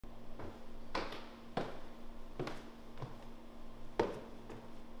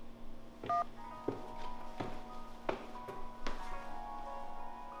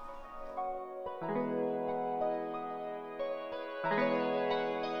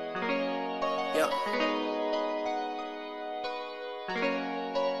Yeah.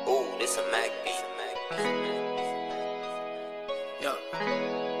 Ooh, this a Mac beat. Yeah.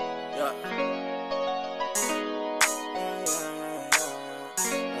 Yeah.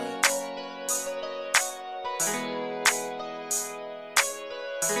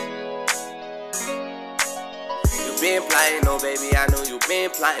 You been plotting, oh baby, I know you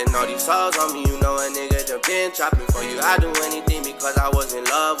been plotting. All these songs on me, you know a nigga done been chopping for you. I do anything because I was in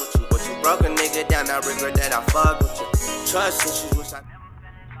love with you, but you broke a nigga down. I regret that I fucked with you. Trust issues, wish I.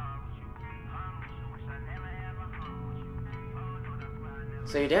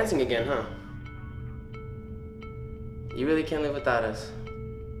 So you're dancing again, huh? You really can't live without us.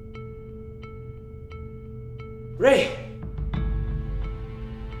 Ray!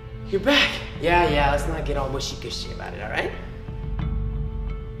 You're back! Yeah, let's not get all mushy-gushy about it, alright?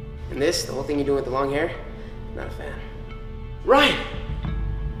 And this, the whole thing you're doing with the long hair, not a fan. Ryan!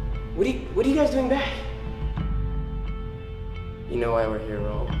 What are you guys doing back? You know why we're here,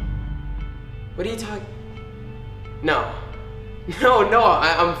 Raul. What are you talking? No,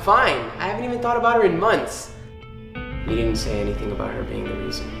 I'm fine. I haven't even thought about her in months. You didn't say anything about her being the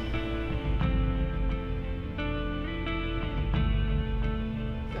reason.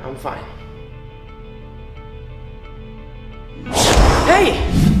 I'm fine. Hey!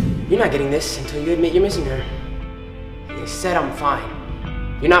 You're not getting this until you admit you're missing her. You said I'm fine.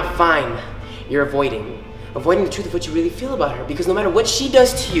 You're not fine. You're avoiding the truth of what you really feel about her, because no matter what she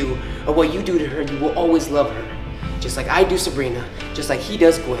does to you or what you do to her, you will always love her. Just like I do Sabrina, just like he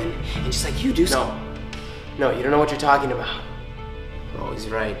does Gwen, and just like you do. No, you don't know what you're talking about. You're always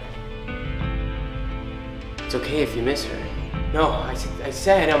right. It's okay if you miss her. No, I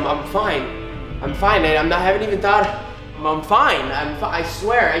said I'm fine. I'm fine. I haven't even thought. I'm fine. I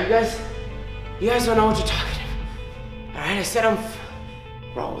swear. You guys don't know what you're talking about. All right, I said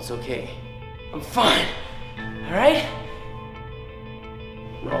Raul, it's okay. I'm fine. All right?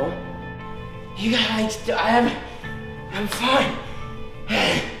 Raul, you guys, I'm fine.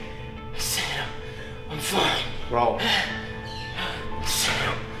 I said I'm fine. Raul. I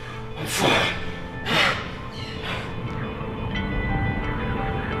said I'm fine.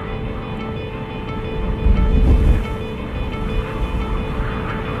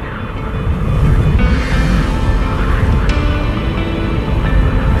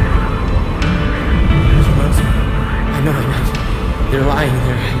 They're lying.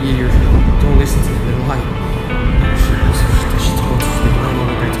 You don't listen to them. They're lying. She told us they don't know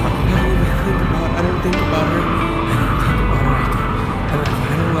what they're talking about. I don't think about her. I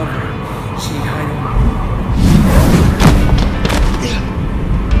don't love her.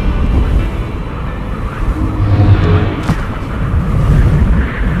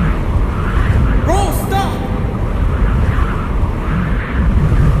 Roll, stop!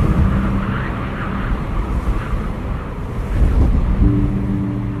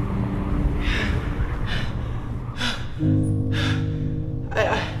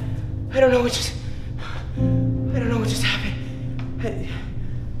 I don't know what just happened.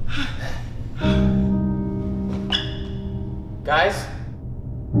 Guys?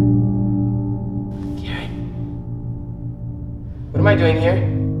 Gary? What am I doing here?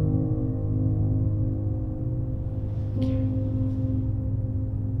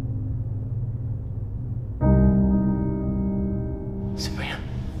 Sabrina.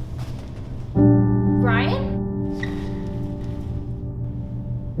 Brian?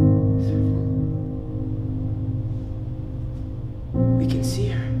 We can see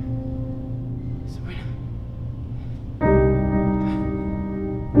her. Sabrina.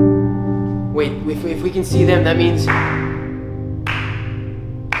 Wait, if we can see them, that means...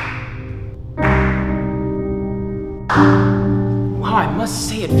 Wow, I must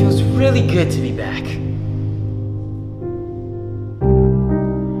say it feels really good to be back.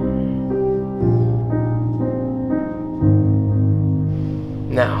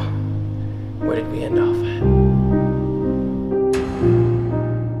 Now, where did we end off at?